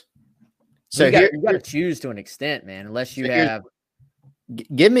games. So you got to choose to an extent, man. Unless you have.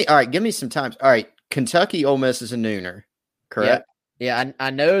 Give me some times. All right, Kentucky Ole Miss is a nooner, correct? Yeah, I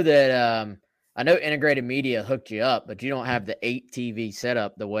know that I know integrated media hooked you up, but you don't have the 8 TV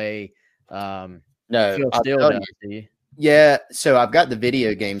setup the way No, Phil I'll Steele tell does. you. Do you? Yeah, so I've got the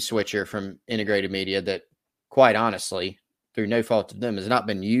video game switcher from Integrated Media that, quite honestly, through no fault of them, has not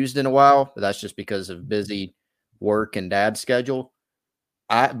been used in a while, but that's just because of busy work and dad schedule.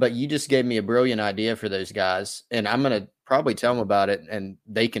 But you just gave me a brilliant idea for those guys, and I'm going to probably tell them about it, and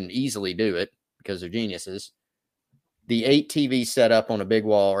they can easily do it because they're geniuses. The 8 TV setup on a big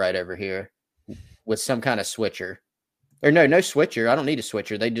wall right over here with some kind of switcher. Or no switcher. I don't need a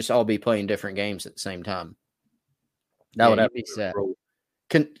switcher. They'd just all be playing different games at the same time. That would have be set.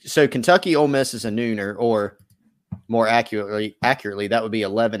 So Kentucky Ole Miss is a nooner, or more accurately, that would be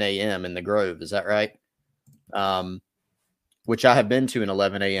 11 a.m. in the Grove. Is that right? Which I have been to an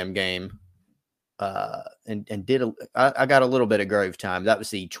 11 a.m. game, and I got a little bit of Grove time. That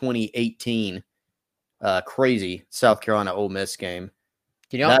was the 2018 crazy South Carolina Ole Miss game.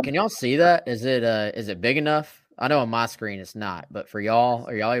 Can y'all see that? Is it big enough? I know on my screen it's not, but for y'all,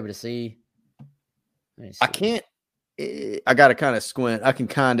 are y'all able to see? I can't. I got to kind of squint. I can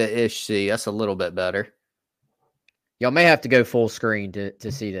kind of ish see. That's a little bit better. Y'all may have to go full screen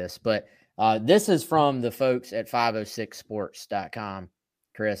to see this, but this is from the folks at 506sports.com,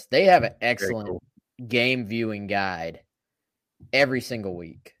 Chris. They have an excellent game viewing guide every single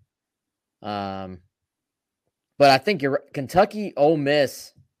week. But I think you're Kentucky Ole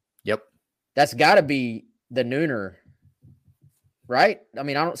Miss. Yep. That's got to be the nooner, right? I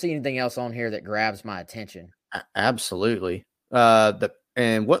mean, I don't see anything else on here that grabs my attention. Absolutely. Where's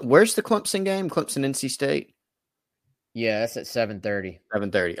the Clemson game? Clemson NC State? Yeah, that's at 7:30.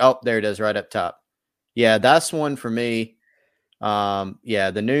 7:30. Oh, there it is right up top. Yeah, that's one for me. The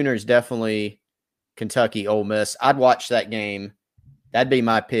nooner is definitely Kentucky Ole Miss. I'd watch that game. That'd be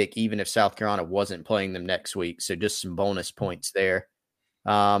my pick, even if South Carolina wasn't playing them next week. So just some bonus points there.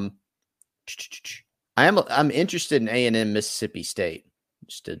 I'm interested in A&M Mississippi State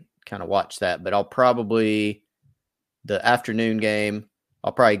just to kind of watch that, but I'll probably the afternoon game.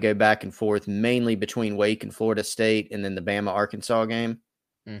 I'll probably go back and forth mainly between Wake and Florida State, and then the Bama Arkansas game,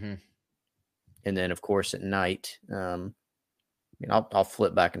 and then of course at night, I'll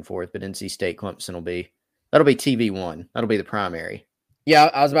flip back and forth. But NC State Clemson that'll be TV1. That'll be the primary.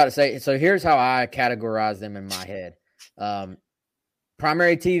 Yeah, I was about to say. So here's how I categorize them in my head: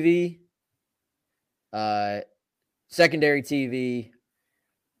 primary TV, secondary TV.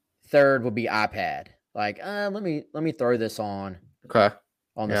 Third would be iPad. Like, let me throw this on. Okay.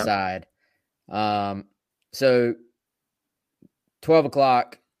 On the side. So 12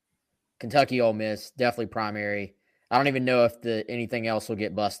 o'clock, Kentucky Ole Miss, definitely primary. I don't even know if anything else will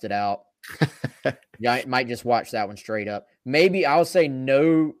get busted out. Yeah, I might just watch that one straight up. Maybe I'll say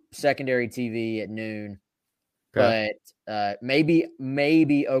no secondary TV at noon, but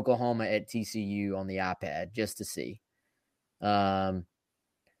maybe Oklahoma at TCU on the iPad just to see.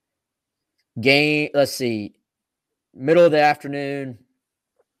 Game, let's see, middle of the afternoon,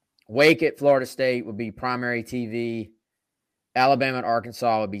 Wake at Florida State would be primary TV. Alabama and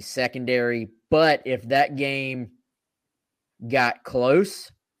Arkansas would be secondary. But if that game got close,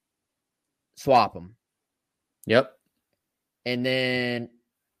 swap them. Yep. And then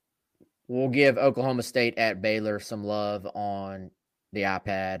we'll give Oklahoma State at Baylor some love on the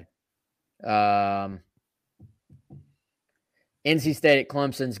iPad. NC State at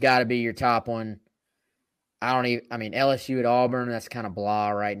Clemson's got to be your top one. LSU at Auburn, that's kind of blah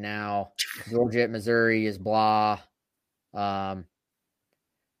right now. Georgia at Missouri is blah. I'll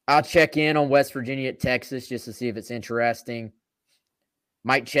check in on West Virginia at Texas just to see if it's interesting.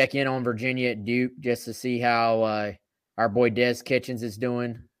 Might check in on Virginia at Duke just to see how our boy Des Kitchens is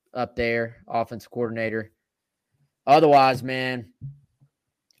doing up there, offensive coordinator. Otherwise, man,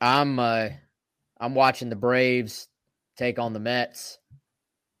 I'm watching the Braves take on the Mets.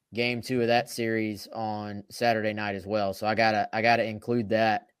 Game 2 of that series on Saturday night as well. So I gotta include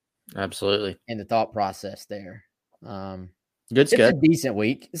that. Absolutely. In the thought process there. Good It's schedule. a decent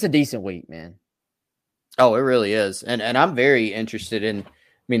week. It's a decent week, man. Oh, it really is. And I'm very interested in,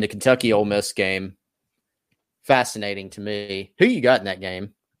 the Kentucky Ole Miss game. Fascinating to me. Who you got in that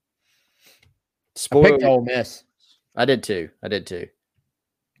game? I picked Ole Miss. I did too. I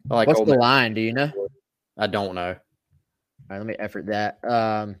like What's Ole the Miss. line? Do you know? I don't know. All right, let me effort that.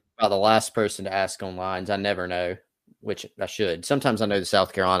 About the last person to ask on lines. I never know, which I should. Sometimes I know the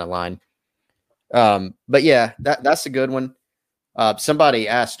South Carolina line. But yeah, that's a good one. Somebody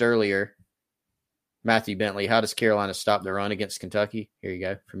asked earlier, Matthew Bentley, how does Carolina stop the run against Kentucky? Here you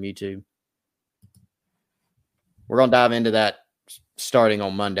go from YouTube. We're going to dive into that starting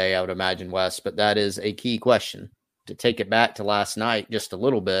on Monday, I would imagine, Wes, but that is a key question. To take it back to last night just a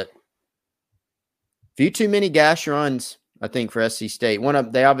little bit, Few too many gash runs, I think, for SC State.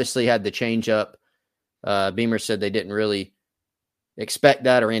 They obviously had the change up. Beamer said they didn't really expect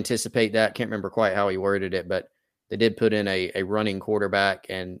that or anticipate that. Can't remember quite how he worded it, but they did put in a running quarterback,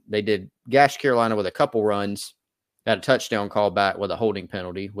 and they did gash Carolina with a couple runs, had a touchdown call back with a holding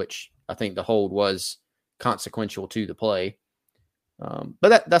penalty, which I think the hold was consequential to the play.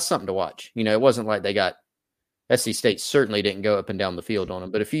 But that's something to watch. You know, it wasn't like they got SC State certainly didn't go up and down the field on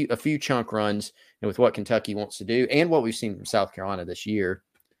them, but a few chunk runs, and with what Kentucky wants to do and what we've seen from South Carolina this year,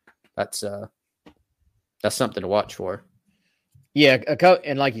 that's something to watch for. Yeah,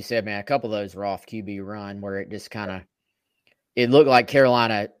 and like you said, man, a couple of those were off QB run where it just kind of it looked like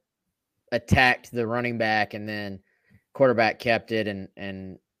Carolina attacked the running back and then quarterback kept it,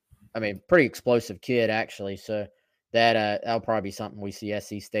 and I mean, pretty explosive kid actually. So that'll probably be something we see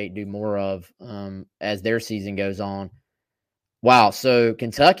SC State do more of as their season goes on. Wow, so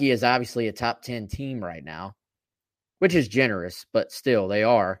Kentucky is obviously a top 10 team right now, which is generous, but still they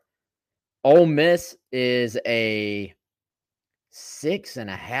are. Ole Miss is a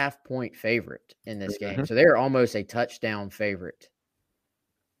 6.5 point favorite in this game. So they're almost a touchdown favorite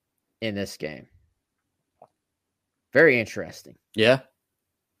in this game. Very interesting. Yeah.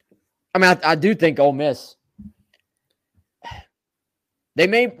 I mean, I do think Ole Miss, they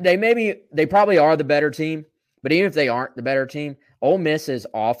probably are the better team, but even if they aren't the better team, Ole Miss's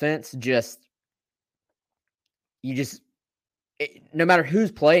offense no matter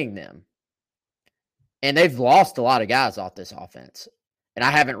who's playing them, and they've lost a lot of guys off this offense, and I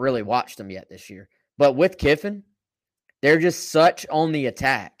haven't really watched them yet this year, but with Kiffin, they're just such on the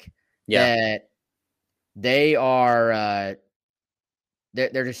attack that they are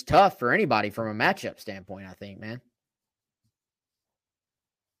they're just tough for anybody from a matchup standpoint, I think, man.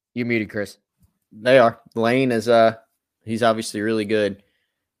 You muted, Chris. They are. Lane is he's obviously really good.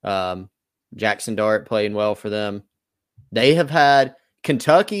 Jackson Dart playing well for them. They have had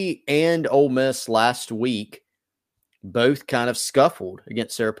Kentucky and Ole Miss last week both kind of scuffled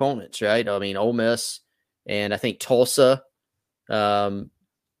against their opponents, right? I mean, Ole Miss and I think Tulsa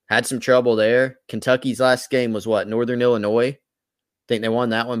had some trouble there. Kentucky's last game was what? Northern Illinois. I think they won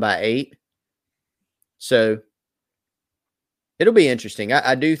that one by 8. So it'll be interesting.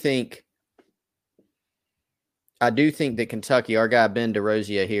 I do think that Kentucky, our guy Ben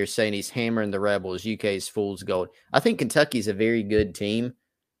DeRosia here saying he's hammering the Rebels, UK's fool's gold. I think Kentucky's a very good team.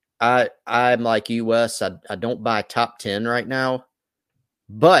 I'm like you, Wes. I don't buy top 10 right now,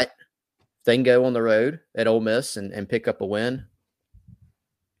 but if they can go on the road at Ole Miss and pick up a win,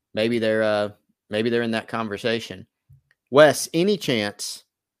 maybe they're in that conversation. Wes, any chance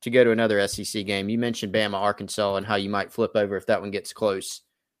to go to another SEC game? You mentioned Bama, Arkansas, and how you might flip over if that one gets close.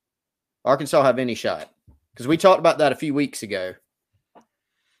 Arkansas have any shot? Because we talked about that a few weeks ago.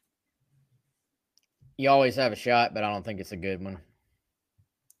 You always have a shot, but I don't think it's a good one.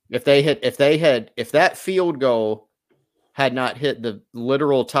 If that field goal had not hit the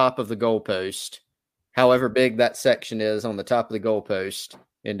literal top of the goalpost, however big that section is on the top of the goalpost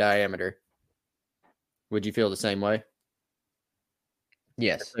in diameter, would you feel the same way?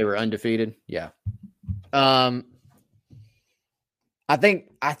 Yes. If they were undefeated? Yeah. I think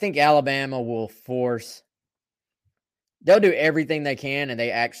Alabama will force. They'll do everything they can, and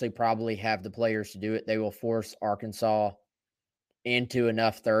they actually probably have the players to do it. They will force Arkansas into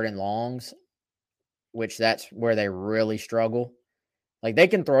enough third and longs, which that's where they really struggle. Like, they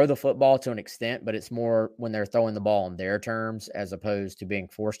can throw the football to an extent, but it's more when they're throwing the ball on their terms as opposed to being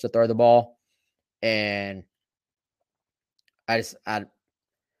forced to throw the ball. And I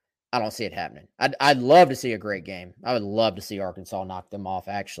don't see it happening. I'd love to see a great game. I would love to see Arkansas knock them off,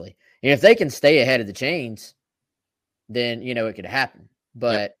 actually. And if they can stay ahead of the chains, then, it could happen.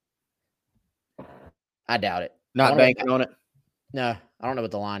 But I doubt it. Not banking on it? No, I don't know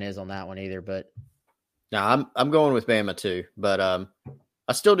what the line is on that one either. But no, I'm going with Bama too. But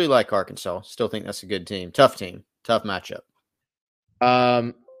I still do like Arkansas. Still think that's a good team. Tough matchup.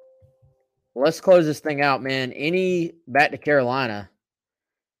 Let's close this thing out, man. Back to Carolina.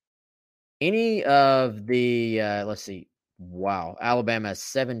 Any of the, let's see. Wow. Alabama is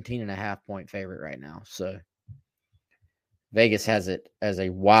 17.5 point favorite right now. So Vegas has it as a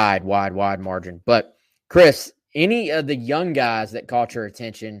wide margin. But Chris, any of the young guys that caught your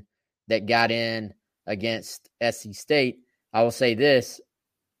attention that got in against SC State, I will say this.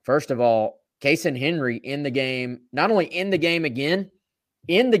 First of all, Kason Henry in the game, not only in the game again,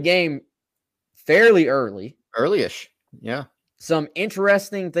 in the game fairly early. Early-ish, yeah. Some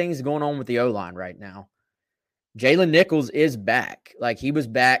interesting things going on with the O-line right now. Jalen Nichols is back. Like, he was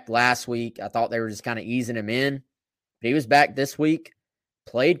back last week. I thought they were just kind of easing him in. But he was back this week,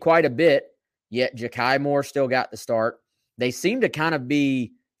 played quite a bit. yet Ja'Kai Moore still got the start. They seem to kind of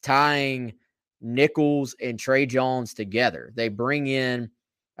be tying Nichols and Trey Jones together. They bring in,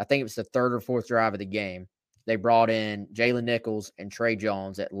 I think it was the third or fourth drive of the game, they brought in Jalen Nichols and Trey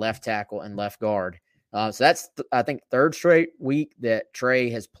Jones at left tackle and left guard. So that's, I think, third straight week that Trey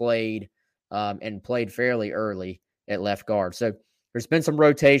has played and played fairly early at left guard. So there's been some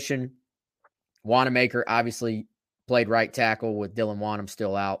rotation. Wanamaker obviously played right tackle with Dylan Wanham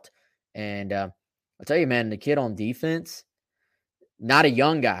still out. And I'll tell you, man, the kid on defense, not a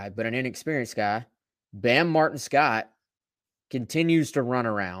young guy, but an inexperienced guy, Bam Martin-Scott, continues to run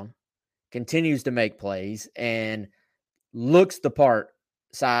around, continues to make plays, and looks the part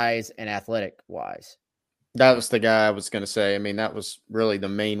size and athletic-wise. That was the guy I was going to say. I mean, that was really the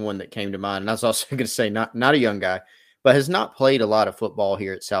main one that came to mind. And I was also going to say not a young guy, but has not played a lot of football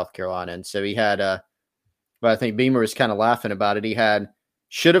here at South Carolina. And so he had, but I think Beamer was kind of laughing about it. He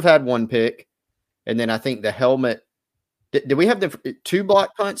should have had one pick. And then I think the helmet, did we have the 2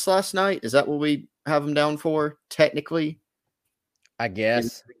 block punts last night? Is that what we have them down for technically? I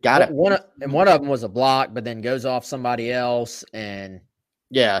guess. Got it. One of them was a block, but then goes off somebody else. And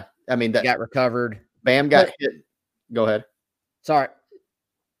yeah, I mean, that got recovered. Bam got hit. Go ahead. Sorry.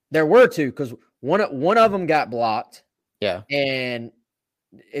 There were 2 because one of them got blocked. Yeah. And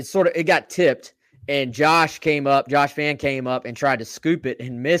it got tipped. And Josh Van came up and tried to scoop it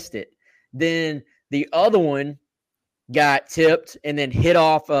and missed it. Then the other one got tipped and then hit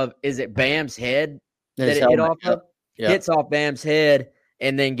off of, is it Bam's head that it hit off of? Yeah. Hits off Bam's head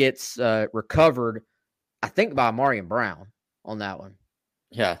and then gets recovered, I think, by Marion Brown on that one.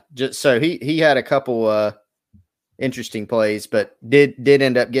 Yeah, just so he had a couple interesting plays, but did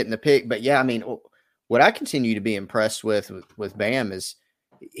end up getting the pick. But yeah, I mean, what I continue to be impressed with Bam is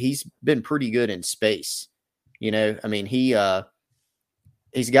he's been pretty good in space. You know, I mean, he's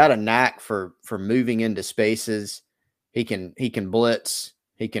got a knack for moving into spaces. He can blitz.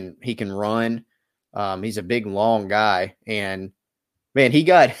 He can run. He's a big, long guy, and man, he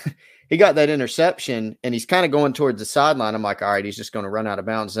got that interception, and he's kind of going towards the sideline. I'm like, all right, he's just going to run out of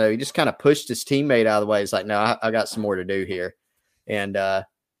bounds. So he just kind of pushed his teammate out of the way. He's like, no, I got some more to do here, and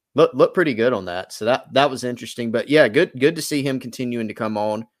look pretty good on that. So that was interesting. But yeah, good to see him continuing to come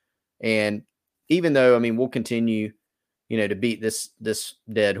on. And even though, I mean, we'll continue, to beat this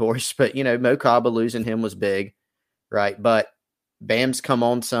dead horse, but Mo Kaba losing him was big, right? But Bam's come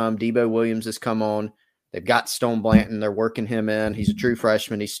on some. Debo Williams has come on. They've got Stone Blanton. They're working him in. He's a true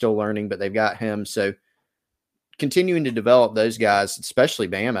freshman. He's still learning, but they've got him. So continuing to develop those guys, especially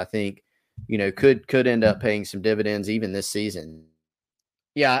Bam, I think, could end up paying some dividends even this season.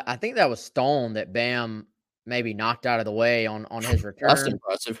 Yeah, I think that was Stone that Bam maybe knocked out of the way on his return. That's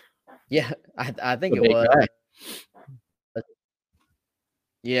impressive. Yeah, I think it was. Guy.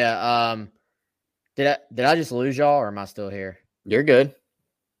 Yeah. Did I just lose y'all, or am I still here? You're good.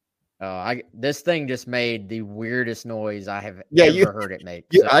 This thing just made the weirdest noise I have ever heard it make.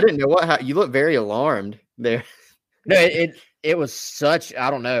 So. I didn't know you look very alarmed there. No, it was such, I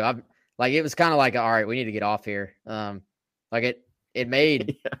don't know. It was kind of like, all right, we need to get off here. It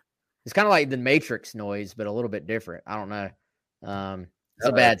made it's kind of like the Matrix noise, but a little bit different. I don't know. It's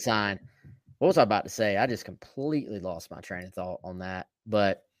a bad sign. What was I about to say? I just completely lost my train of thought on that.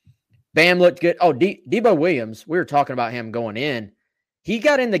 But Bam looked good. Oh, Debo Williams, we were talking about him going in. He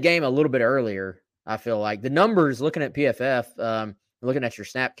got in the game a little bit earlier, I feel like. The numbers, looking at PFF, looking at your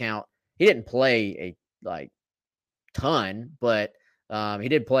snap count, he didn't play a ton, but he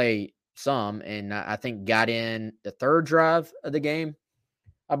did play some, and I think got in the third drive of the game,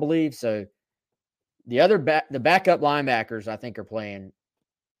 I believe. So the backup linebackers, I think, are playing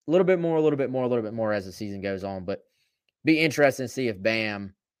a little bit more as the season goes on. But be interesting to see if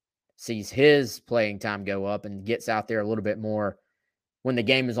Bam sees his playing time go up and gets out there a little bit more when the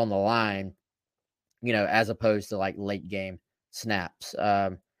game is on the line, as opposed to like late game snaps.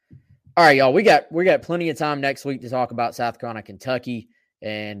 All right, y'all, we got plenty of time next week to talk about South Carolina, Kentucky,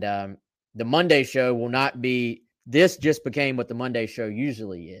 and the Monday show will not be. This just became what the Monday show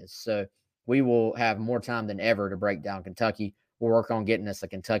usually is, so we will have more time than ever to break down Kentucky. We'll work on getting us a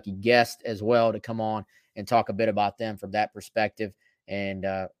Kentucky guest as well to come on and talk a bit about them from that perspective. And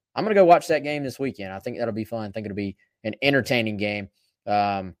I'm going to go watch that game this weekend. I think that'll be fun. I think it'll be an entertaining game.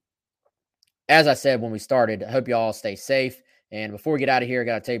 As I said when we started, I hope you all stay safe. And before we get out of here, I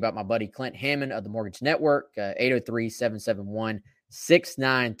got to tell you about my buddy Clint Hammond of the Mortgage Network.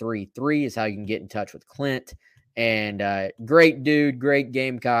 803-771-6933 is how you can get in touch with Clint. And great dude, great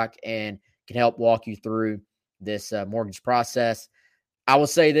Gamecock, and can help walk you through this mortgage process. I will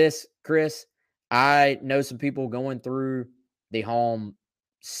say this, Chris. I know some people going through the home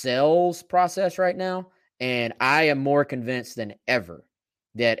sales process right now. And I am more convinced than ever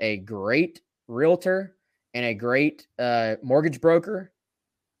that a great realtor and a great mortgage broker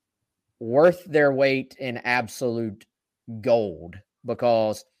worth their weight in absolute gold,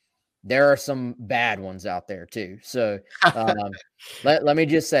 because there are some bad ones out there too. So let me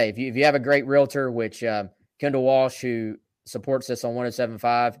just say, if you have a great realtor, which Kendall Walsh, who supports us on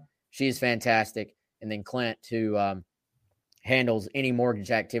 107.5, she's fantastic. And then Clint, who handles any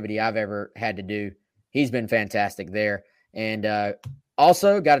mortgage activity I've ever had to do, he's been fantastic there. And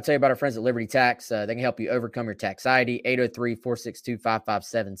also, got to tell you about our friends at Liberty Tax. They can help you overcome your taxiety,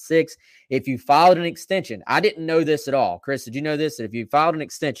 803-462-5576. If you filed an extension, I didn't know this at all. Chris, did you know this? That if you filed an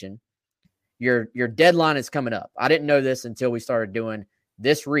extension, your deadline is coming up. I didn't know this until we started doing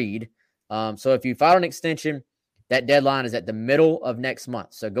this read. So if you filed an extension, that deadline is at the middle of next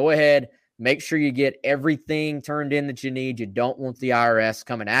month. So go ahead, make sure you get everything turned in that you need. You don't want the IRS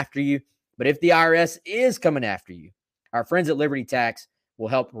coming after you. But if the IRS is coming after you, our friends at Liberty Tax will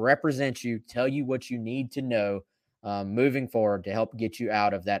help represent you, tell you what you need to know moving forward to help get you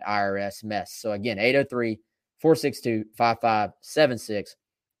out of that IRS mess. So again, 803-462-5576.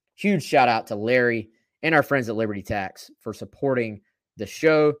 Huge shout out to Larry and our friends at Liberty Tax for supporting the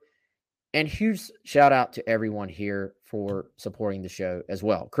show. And huge shout out to everyone here for supporting the show as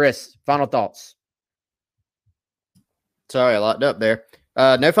well. Chris, final thoughts? Sorry, I locked up there.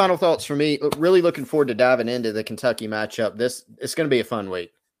 No final thoughts for me. Really looking forward to diving into the Kentucky matchup. It's going to be a fun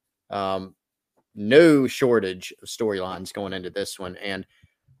week. No shortage of storylines going into this one. And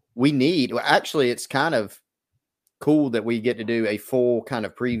it's kind of cool that we get to do a full kind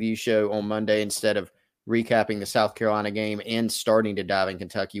of preview show on Monday instead of recapping the South Carolina game and starting to dive in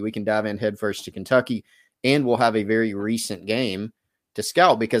Kentucky. We can dive in headfirst to Kentucky, and we'll have a very recent game to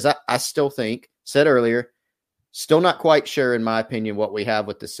scout, because I still think, said earlier, still not quite sure, in my opinion, what we have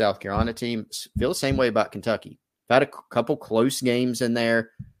with the South Carolina team. Feel the same way about Kentucky. Had a couple close games in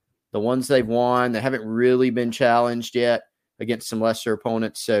there. The ones they've won, they haven't really been challenged yet against some lesser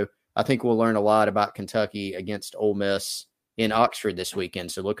opponents. So I think we'll learn a lot about Kentucky against Ole Miss in Oxford this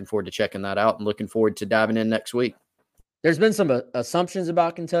weekend. So looking forward to checking that out and looking forward to diving in next week. There's been some assumptions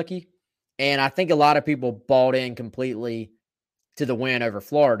about Kentucky, and I think a lot of people bought in completely to the win over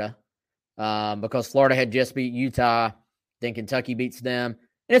Florida because Florida had just beat Utah, then Kentucky beats them.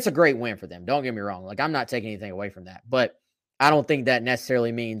 And it's a great win for them. Don't get me wrong. Like, I'm not taking anything away from that, but I don't think that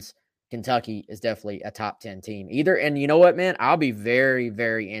necessarily means Kentucky is definitely a top 10 team either. And you know what, man? I'll be very,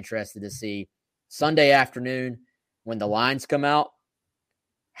 very interested to see Sunday afternoon when the lines come out,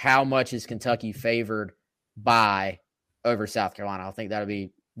 how much is Kentucky favored by over South Carolina. I think that'll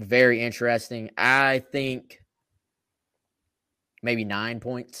be very interesting. I think maybe 9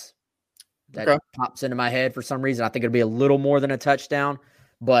 points. That pops into my head for some reason. I think it'll be a little more than a touchdown,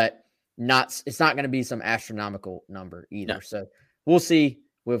 but it's not going to be some astronomical number either. No. So we'll see.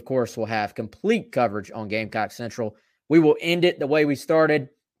 We, of course, will have complete coverage on Gamecock Central. We will end it the way we started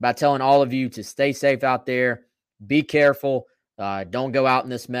by telling all of you to stay safe out there. Be careful. Don't go out in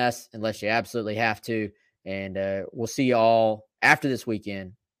this mess unless you absolutely have to. And we'll see you all after this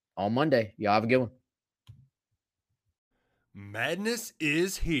weekend on Monday. Y'all have a good one. Madness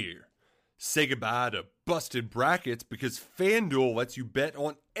is here. Say goodbye to busted brackets because FanDuel lets you bet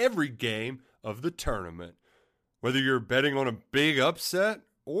on every game of the tournament. Whether you're betting on a big upset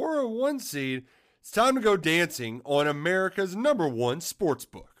or a one seed, it's time to go dancing on America's #1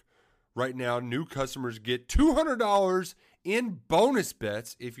 sportsbook. Right now, new customers get $200 in bonus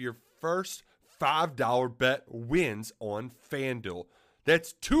bets if your first $5 bet wins on FanDuel.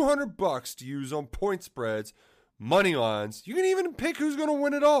 That's $200 to use on point spreads, money lines. You can even pick who's going to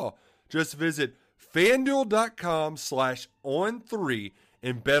win it all. Just visit FanDuel.com/on3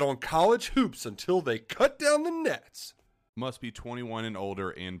 and bet on college hoops until they cut down the nets. Must be 21 and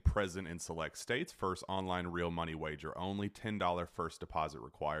older and present in select states. First online real money wager only. $10 first deposit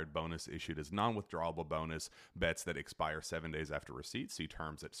required. Bonus issued as non-withdrawable bonus. Bets that expire 7 days after receipt. See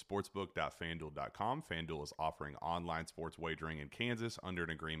terms at sportsbook.fanduel.com. FanDuel is offering online sports wagering in Kansas under an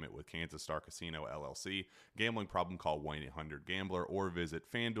agreement with Kansas Star Casino, LLC. Gambling problem? Call 1-800-GAMBLER or visit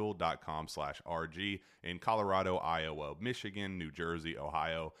fanduel.com/RG. In Colorado, Iowa, Michigan, New Jersey,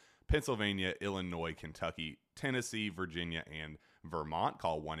 Ohio, Pennsylvania, Illinois, Kentucky, Tennessee, Virginia, and Vermont.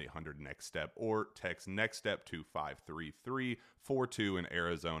 Call 1-800-NEXT-STEP or text NEXT-STEP to 53342. In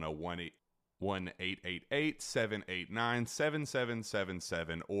Arizona,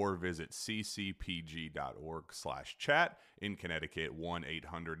 1-888-789-7777 or visit ccpg.org/chat. In Connecticut,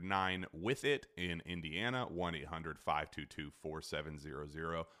 1-800-9-WITH-IT. In Indiana,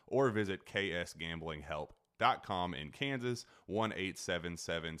 1-800-522-4700 or visit ksgamblinghelp.com. gamblinghhelp.com in Kansas,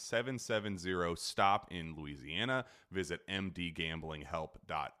 1-877-770-STOP in Louisiana. Visit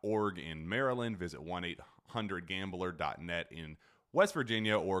mdgamblinghelp.org in Maryland. Visit 1-800-GAMBLER.net in West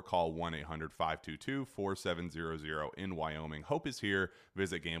Virginia, or call 1-800-522-4700 in Wyoming. Hope is here.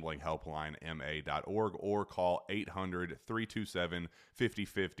 Visit gamblinghelplinema.org or call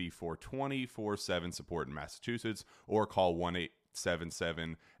 800-327-5050 for 24/7 support in Massachusetts, or call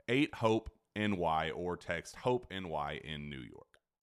 1-877-8-HOPE-NY or text HOPE-NY in New York.